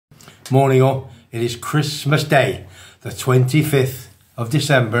Morning all. It is Christmas Day, the 25th of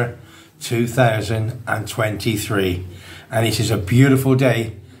December 2023, and it is a beautiful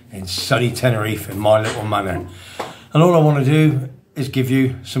day in sunny Tenerife in my little manor. And all I want to do is give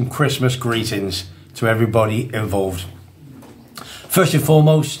you some Christmas greetings to everybody involved. First and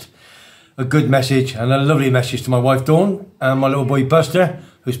foremost, a good message and a lovely message to my wife Dawn and my little boy Buster,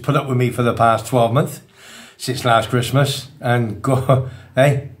 who's put up with me for the past 12 months since last Christmas, and God,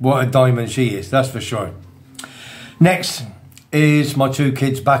 hey, what a diamond she is, that's for sure. Next is my two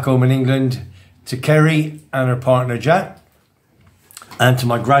kids back home in England, to Kerry and her partner Jack, and to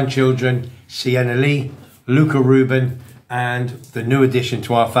my grandchildren Sienna Lee, Luca Ruben, and the new addition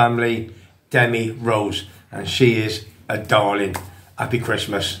to our family, Demi Rose, and she is a darling. Happy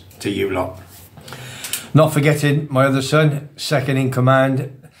Christmas to you lot. Not forgetting my other son, second in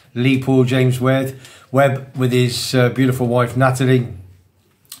command, Lee Paul James Webb with his beautiful wife Natalie.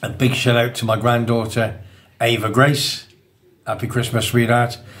 A big shout out to my granddaughter Ava Grace. Happy Christmas,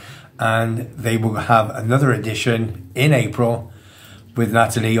 sweetheart. And they will have another edition in April with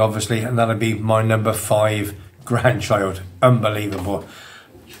Natalie, obviously, and that'll be my number 5 grandchild. Unbelievable.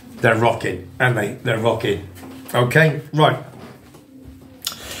 They're rocking, aren't they? They're rocking. Okay, right.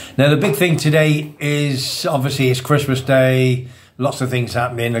 Now the big thing today is, obviously, it's Christmas Day. Lots of things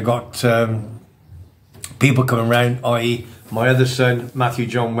happening. I got people coming around, i.e. my other son, Matthew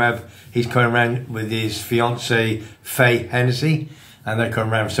John Webb. He's coming around with his fiancée, Faye Hennessy. And they're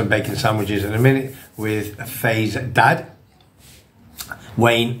coming around with some bacon sandwiches in a minute with Faye's dad,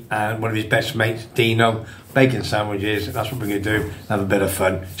 Wayne, and one of his best mates, Dino. Bacon sandwiches, that's what we're going to do. Have a bit of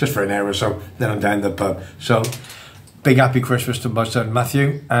fun, just for an hour or so. Then I'm down to the pub. So, big happy Christmas to my son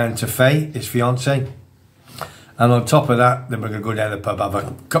Matthew and to Faye, his fiancée. And on top of that, then we're going to go down to the pub, have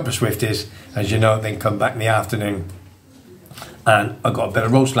a couple of Swifties, as you know, then come back in the afternoon. And I've got a bit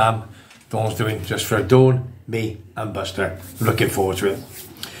of roast lamb Dawn's doing just for Dawn, me and Buster. Looking forward to it.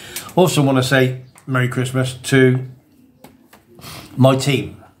 Also want to say Merry Christmas to my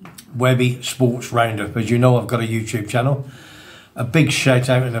team, Webby Sports Roundup. As you know, I've got a YouTube channel. A big shout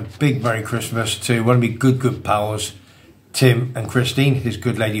out and a big Merry Christmas to one of my good pals, Tim and Christine, his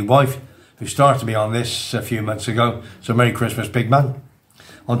good lady wife, who started me on this a few months ago. So Merry Christmas, big man.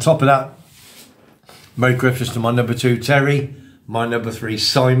 On top of that, Merry Christmas to my number 2, Terry, my number 3,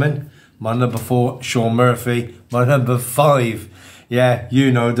 Simon, my number 4, Sean Murphy, my number 5, yeah,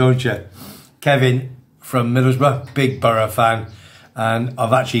 you know, don't you, Kevin from Middlesbrough, big Borough fan, and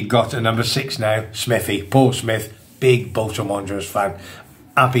I've actually got a number 6 now, Smithy, Paul Smith, big Bolton Wanderers fan.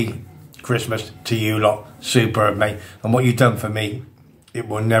 Happy Christmas to you lot, superb mate, and what you've done for me, it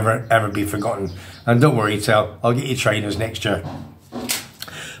will never ever be forgotten. And don't worry, Tel, I'll get you trainers next year.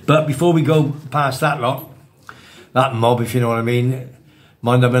 But before we go past that lot, that mob, if you know what I mean,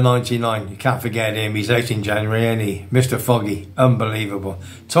 my number 99, you can't forget him. He's out in January, ain't he? Mr. Foggy, unbelievable.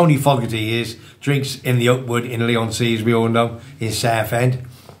 Tony Fogarty is, drinks in the Oakwood in Leigh-on-Sea, as we all know, in Southend.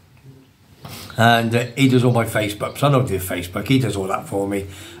 And he does all my Facebooks. I don't do Facebook, he does all that for me.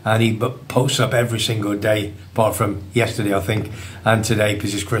 And he posts up every single day, apart from yesterday, I think, and today,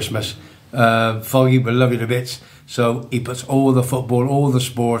 because it's Christmas. Foggy, we love you to bits. So he puts all the football, all the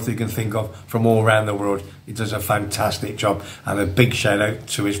sport you can think of from all around the world. He does a fantastic job. And a big shout out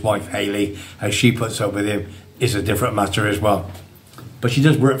to his wife, Hayley. How she puts up with him is a different matter as well. But she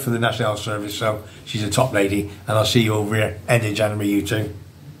does work for the National Health Service, so she's a top lady. And I'll see you over here end of January, you two.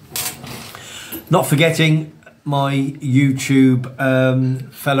 Not forgetting my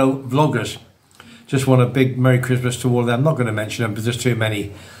YouTube fellow vloggers. Just want a big Merry Christmas to all of them. I'm not going to mention them, but there's too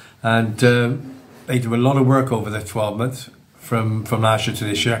many. And they do a lot of work over the 12 months from last year to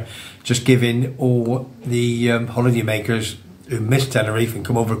this year, just giving all the holiday makers who miss Tenerife and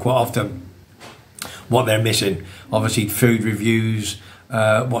come over quite often what they're missing. Obviously food reviews,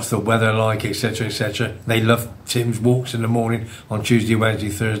 what's the weather like, etc, etc. They love Tim's walks in the morning on Tuesday, Wednesday,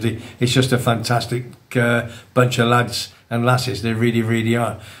 Thursday. It's just a fantastic bunch of lads and lasses, they really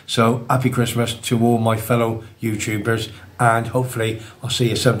are. So happy Christmas to all my fellow YouTubers, and hopefully I'll see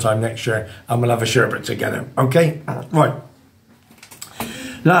you sometime next year and we'll have a sherbet together, okay? Right.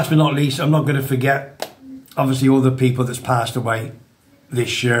 Last but not least, I'm not going to forget, obviously, all the people that's passed away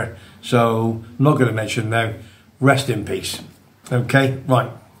this year, so I'm not going to mention now. Rest in peace, okay?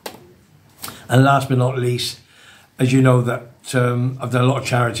 Right. And last but not least, as you know that I've done a lot of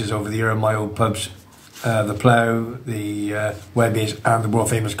charities over the year in my old pubs, the Plough, the WEBBY'S and the world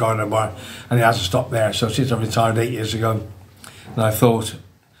famous Garden Bar, and it hasn't stopped there. So since I retired 8 years ago, and I thought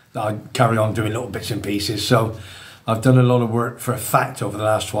that I'd carry on doing little bits and pieces. So I've done a lot of work for a fact over the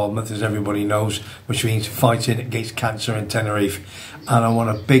last 12 months, as everybody knows, which means fighting against cancer in Tenerife. And I want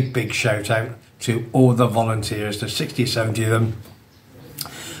a big shout out to all the volunteers, the 60 or 70 of them,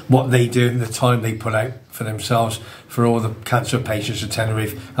 what they do and the time they put out for themselves, for all the cancer patients at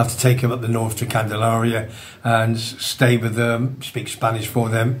Tenerife. I have to take them up the north to Candelaria and stay with them, speak Spanish for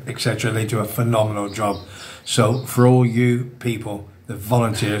them, etc. They do a phenomenal job. So for all you people, the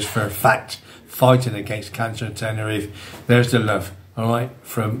volunteers for fact fighting against cancer at Tenerife, there's the love, all right,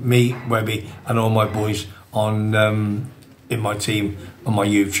 from me, Webby, and all my boys on in my team on my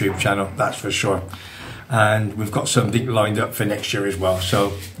YouTube channel, that's for sure. And we've got something lined up for next year as well.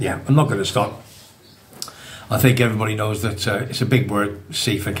 So yeah, I'm not going to stop. I think everybody knows that it's a big word,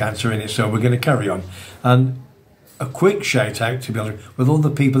 C for cancer, in it. So we're going to carry on. And a quick shout out, to be honest, with all the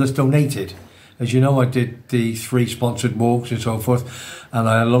people that's donated. As you know, I did the 3 sponsored walks and so forth, and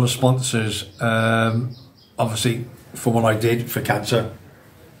I had a lot of sponsors, obviously, for what I did for cancer,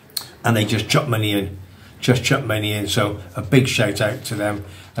 and they just chucked money in. So a big shout out to them.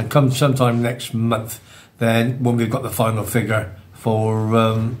 And come sometime next month, then when we've got the final figure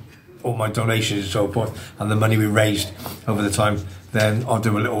for all my donations and so forth, and the money we raised over the time, then I'll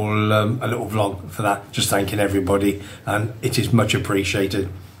do a little vlog for that, just thanking everybody, and it is much appreciated.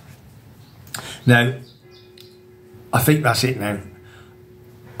 Now, I think that's it now.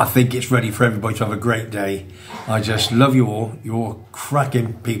 I think it's ready for everybody to have a great day. I just love you all. You're all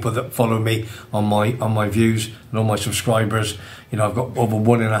cracking people that follow me on my views and all my subscribers. You know, I've got over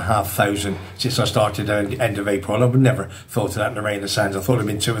 1,500 since I started at the end of April. I would never thought of that in the rain and the sands. I thought it'd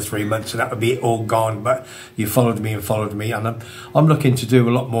been 2 or 3 months and that would be all gone. But you followed me, and I'm looking to do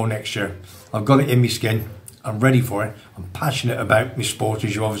a lot more next year. I've got it in my skin. I'm ready for it. I'm passionate about my sport,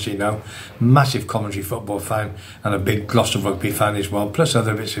 as you obviously know. Massive commentary football fan and a big Gloucester rugby fan as well, plus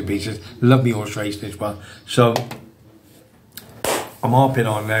other bits and pieces. Love me horse racing as well. So I'm harping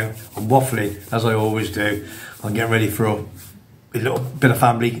on now. I'm waffling, as I always do. I'm getting ready for a little bit of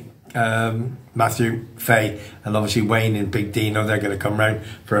family. Matthew, Faye, and obviously Wayne and Big Dino, they're going to come round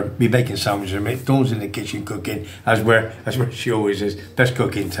for me bacon sandwiches. Dawn's in the kitchen cooking, as where she always is. Best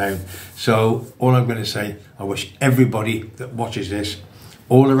cook in town. So all I'm going to say, I wish everybody that watches this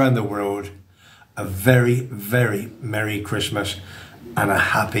all around the world a very Merry Christmas and a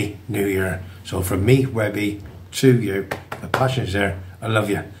Happy New Year. So from me, Webby, to you, the passion's there. I love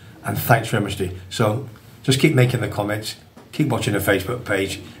you, and thanks very much, Steve. So just keep making the comments. Keep watching the Facebook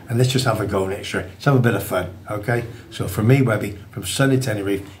page, and let's just have a go next year. Let's have a bit of fun, okay? So from me, Webby, from sunny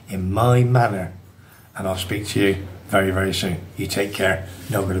Tenerife, in my manner, and I'll speak to you very soon. You take care.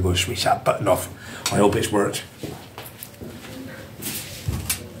 Now I'm going to go switch that button off. I hope it's worked.